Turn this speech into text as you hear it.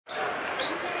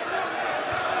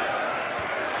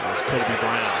Kobe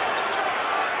Brown.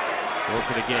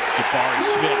 Working against Jabari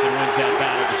Smith and wins that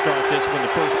battle to start this one.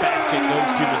 The first basket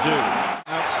goes to Missouri.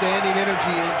 Outstanding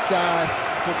energy inside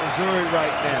for Missouri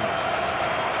right now.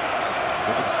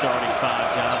 With them starting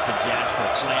five: Johnson, Jasper,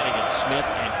 Flanagan, Smith,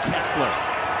 and Kessler.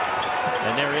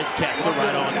 And there is Kessler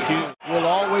right on cue. Will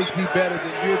always be better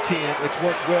than your 10. It's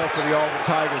worked well for the Auburn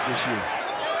Tigers this year.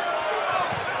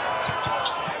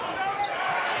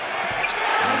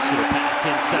 Nice little pass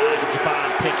inside to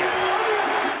Javon Pickett.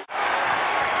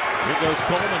 Here goes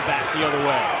Coleman back the other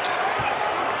way.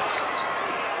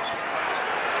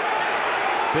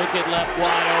 Pickett left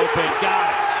wide open,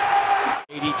 got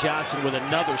it. A.D. Johnson with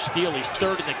another steal. He's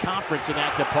third in the conference in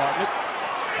that department.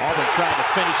 Auburn trying to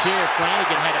finish here.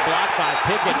 Flanagan had it blocked by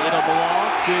Pickett. It'll belong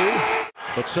to...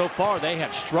 But so far they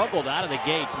have struggled out of the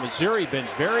gates. Missouri been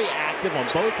very active on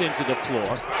both ends of the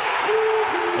floor.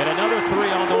 And another three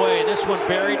on the way. This one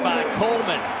buried by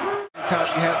Coleman. Anytime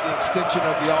you have the extension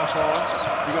of the off arm,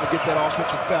 you're going to get that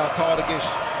offensive foul called against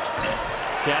you.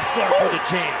 Kessler for the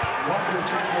jam.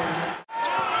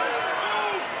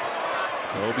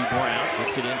 Kobe Brown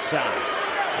gets it inside.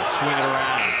 They'll swing it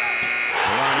around.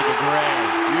 Ronnie DeGray.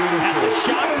 At the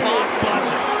shot clock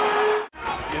buzzer.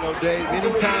 You know, Dave,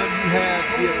 anytime you have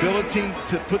the ability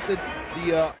to put the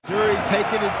Missouri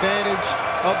taking advantage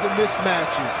of the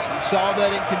mismatches. You saw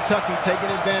that in Kentucky,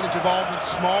 taking advantage of Auburn's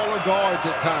smaller guards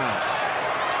at times.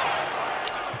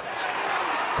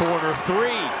 Corner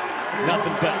three.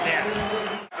 Nothing but net.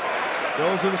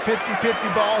 Those are the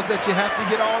 50-50 balls that you have to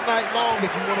get all night long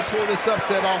if you want to pull this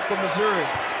upset off from Missouri.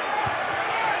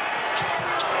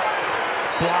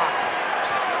 Blocked.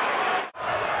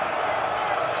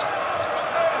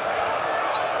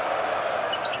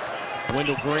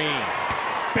 Wendell Green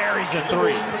buries a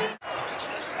three.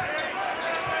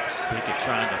 Pickett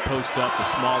trying to post up the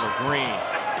smaller Green.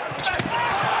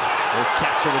 There's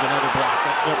Kessler with another block.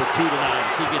 That's number 2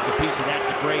 tonight. As he gets a piece of that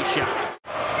DeGray shot.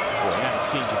 Boy, I haven't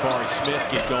seen Jabari Smith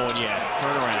get going yet.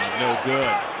 Turnaround, no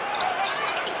good.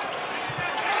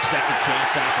 Second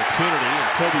chance opportunity,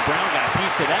 and Kobe Brown got a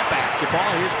piece of that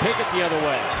basketball. Here's Pickett the other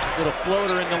way. Little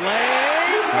floater in the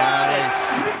lane. Nice.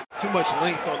 Too much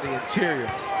length on the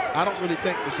interior. I don't really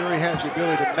think Missouri has the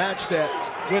ability to match that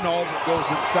when Auburn goes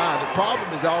inside. The problem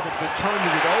is Auburn's been turning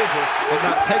it over and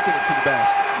not taking it to the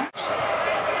basket.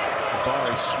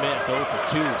 Jabari Smith 0 for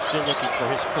 2, still looking for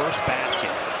his first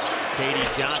basket. A.D.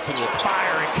 Johnson will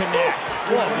fire and connect.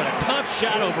 Whoa, what a tough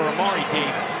shot over Amari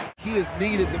Davis. He is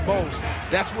needed the most.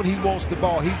 That's when he wants the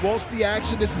ball. He wants the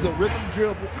action. This is a rhythm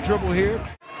dribble here.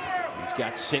 He's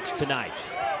got 6 tonight.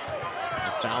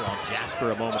 The foul on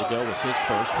Jasper a moment ago was his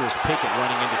first. Here's Pickett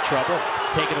running into trouble.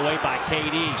 Taken away by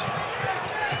KD.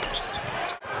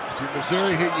 If you're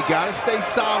Missouri here, you got to stay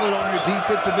solid on your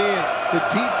defensive end. The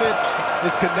defense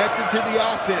is connected to the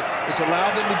offense. It's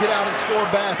allowed them to get out and score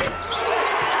baskets.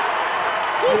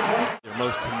 Their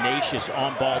most tenacious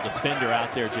on-ball defender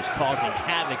out there, just causing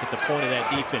havoc at the point of that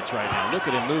defense right now. Look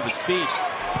at him move his feet.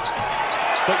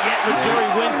 But yet Missouri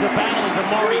wins the battle as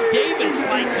Amari Davis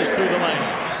slices through the lane.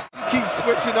 Keep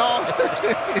switching on.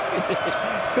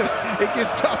 It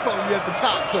gets tough on you at the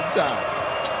top sometimes.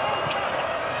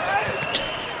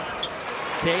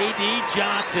 K.D.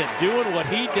 Johnson doing what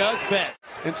he does best.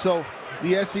 And so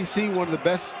the SEC, one of the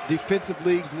best defensive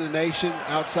leagues in the nation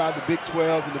outside the Big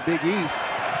 12 and the Big East,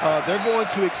 they're going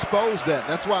to expose that.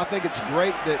 That's why I think it's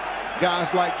great that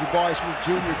guys like Jabari Smith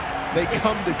Jr., they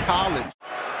come to college.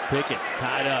 Pickett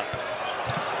tied up.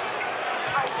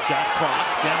 Shot clock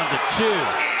down to 2.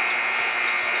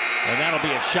 And that'll be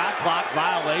a shot clock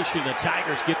violation. The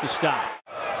Tigers get the stop.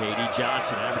 K.D.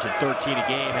 Johnson averaging 13 a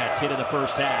game, had 10 in the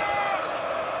first half.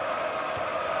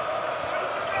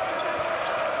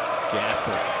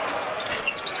 Jasper.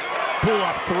 Pull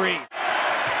up 3.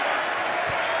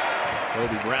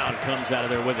 Kobe Brown comes out of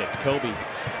there with it. Kobe,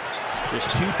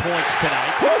 just 2 points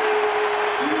tonight.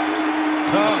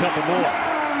 Tough. A couple more.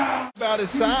 About his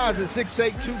size at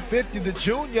 6'8", 250, the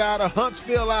junior out of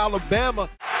Huntsville, Alabama.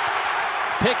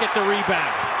 Pickett the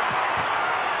rebound.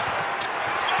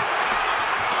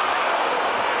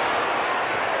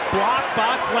 Blocked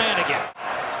by Flanagan.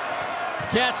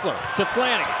 Kessler to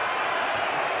Flanagan.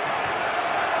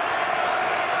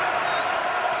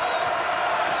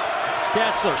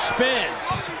 Kessler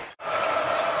spins.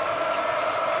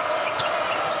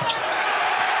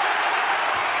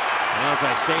 As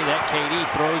I say that, KD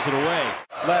throws it away.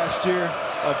 Last year,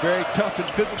 a very tough and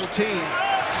physical team,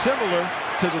 similar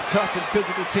to the tough and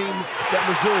physical team that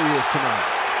Missouri is tonight.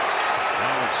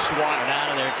 That one swatted out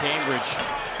of there. Cambridge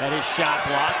had his shot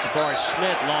blocked. Jabari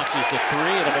Smith launches the 3.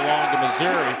 It'll belong to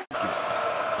Missouri.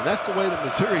 And that's the way that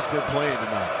Missouri's been playing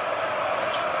tonight.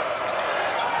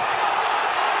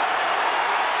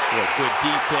 Boy, good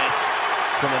defense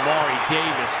from Amari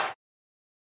Davis.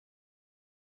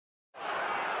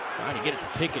 Trying to get it to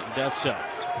Pickett and does so.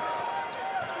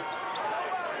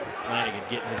 Flanagan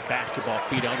getting his basketball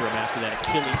feet under him after that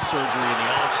Achilles surgery in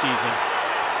the offseason.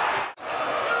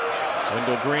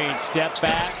 Wendell Green step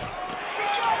back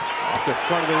off the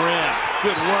front of the rim.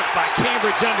 Good work by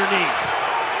Cambridge underneath.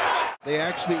 They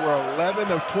actually were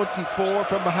 11 of 24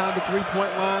 from behind the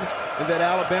three-point line in that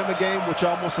Alabama game, which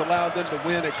almost allowed them to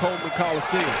win at Coleman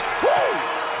Coliseum. Woo!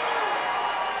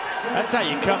 That's how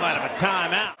you come out of a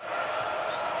timeout.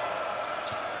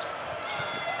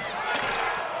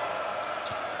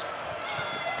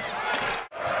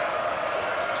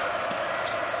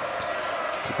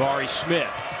 Jabari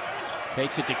Smith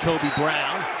takes it to Kobe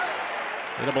Brown.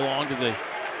 It'll belong to the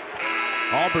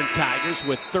Auburn Tigers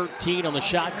with 13 on the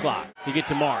shot clock to get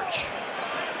to March.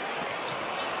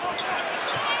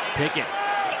 Pickett.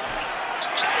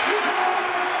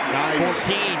 Nice.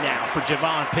 14 now for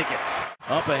Javon Pickett.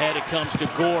 Up ahead it comes to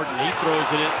Gordon. He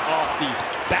throws it in off the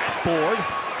backboard.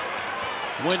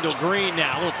 Wendell Green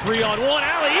now. A little 3-on-1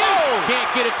 alley-oop.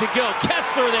 Can't get it to go.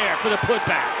 Kessler there for the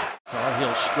putback. Tar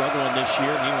Heels struggling this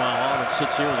year. Meanwhile, Auburn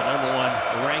sits here with the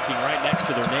 #1 ranking right next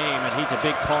to their name, and he's a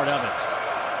big part of it.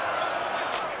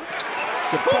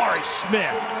 Jabari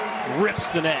Smith rips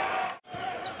the net.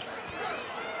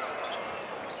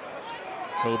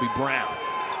 Kobe Brown.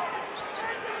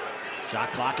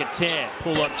 Shot clock at 10.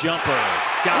 Pull-up jumper.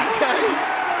 Got it.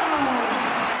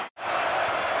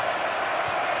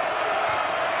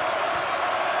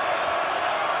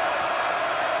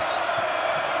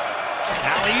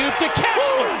 Alley-oop to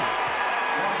Kessler.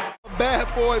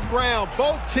 Bad boy Brown.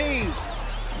 Both teams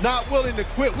not willing to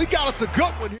quit. We got us a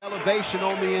good one. Elevation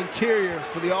on the interior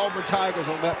for the Auburn Tigers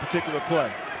on that particular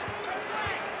play.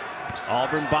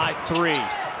 Auburn by 3.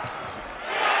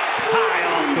 High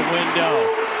off the window.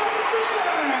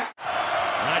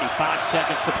 95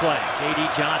 seconds to play. K.D.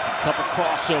 Johnson, couple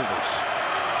crossovers.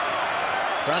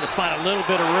 Trying to find a little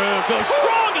bit of room. Goes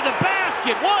strong to the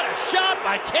basket. What a shot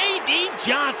by K.D.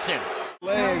 Johnson.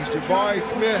 Legs, Jabari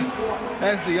Smith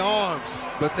has the arms,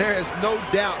 but there is no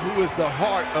doubt who is the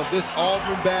heart of this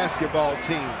Auburn basketball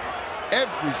team.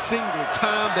 Every single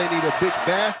time they need a big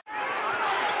basket.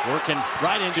 Working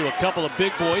right into a couple of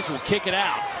big boys will kick it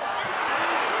out.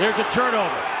 There's a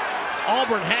turnover.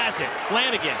 Auburn has it.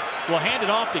 Flanagan will hand it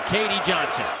off to K.D.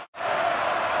 Johnson.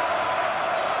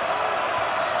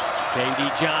 K.D.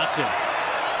 Johnson.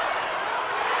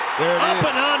 There it Up is.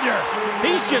 and under.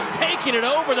 He's just taking it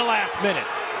over the last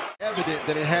minutes. Evident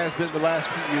that it has been the last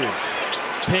few years.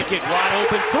 Pickett wide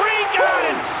open. 3, got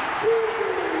it.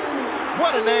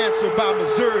 What an answer by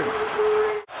Missouri.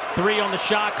 3 on the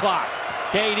shot clock.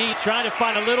 K.D. trying to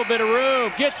find a little bit of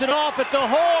room. Gets it off at the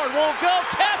horn. Won't go.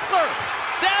 Kessler.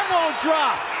 That won't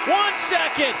drop. 1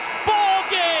 second. Ball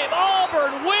game.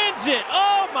 Auburn wins it.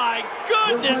 Oh, my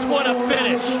goodness. What a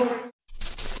finish.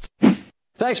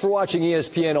 Thanks for watching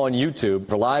ESPN on YouTube.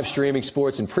 For live streaming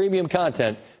sports and premium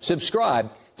content,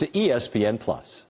 subscribe to ESPN+.